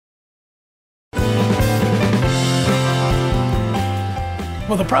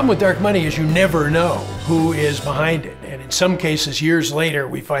Well, the problem with dark money is you never know who is behind it. And in some cases, years later,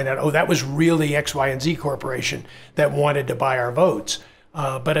 we find out, oh, that was really X, Y, and Z Corporation that wanted to buy our votes.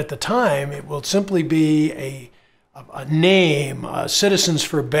 But at the time, it will simply be a name, Citizens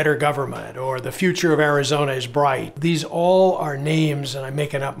for Better Government, or the future of Arizona is bright. These all are names, and I'm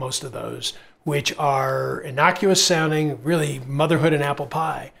making up most of those, which are innocuous sounding, really motherhood and apple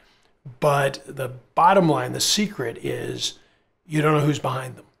pie. But the bottom line, the secret is you don't know who's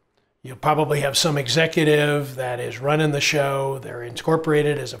behind them. You'll probably have some executive that is running the show. They're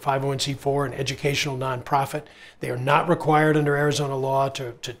incorporated as a 501c4, an educational nonprofit. They are not required under Arizona law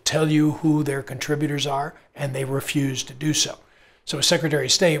to tell you who their contributors are, and they refuse to do so. So as Secretary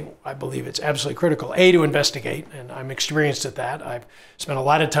of State, I believe it's absolutely critical, A, to investigate, and I'm experienced at that. I've spent a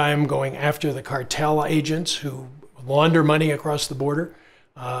lot of time going after the cartel agents who launder money across the border.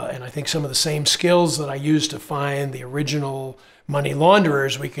 And I think some of the same skills that I used to find the original money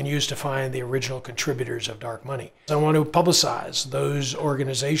launderers, we can use to find the original contributors of dark money. I want to publicize those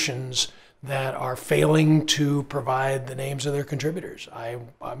organizations that are failing to provide the names of their contributors. I'm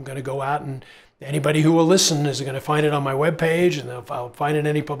going to go out, and anybody who will listen is going to find it on my webpage, and I'll find in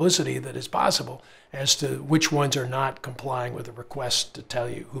any publicity that is possible as to which ones are not complying with the request to tell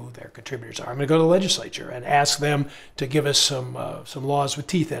you who their contributors are. I'm going to go to the legislature and ask them to give us some laws with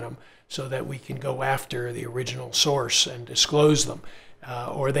teeth in them so that we can go after the original source and disclose them,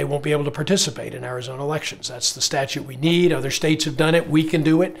 or they won't be able to participate in Arizona elections. That's the statute we need. Other states have done it. We can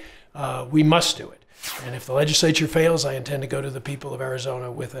do it. We must do it. And if the legislature fails, I intend to go to the people of Arizona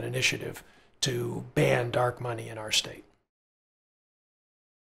with an initiative to ban dark money in our state.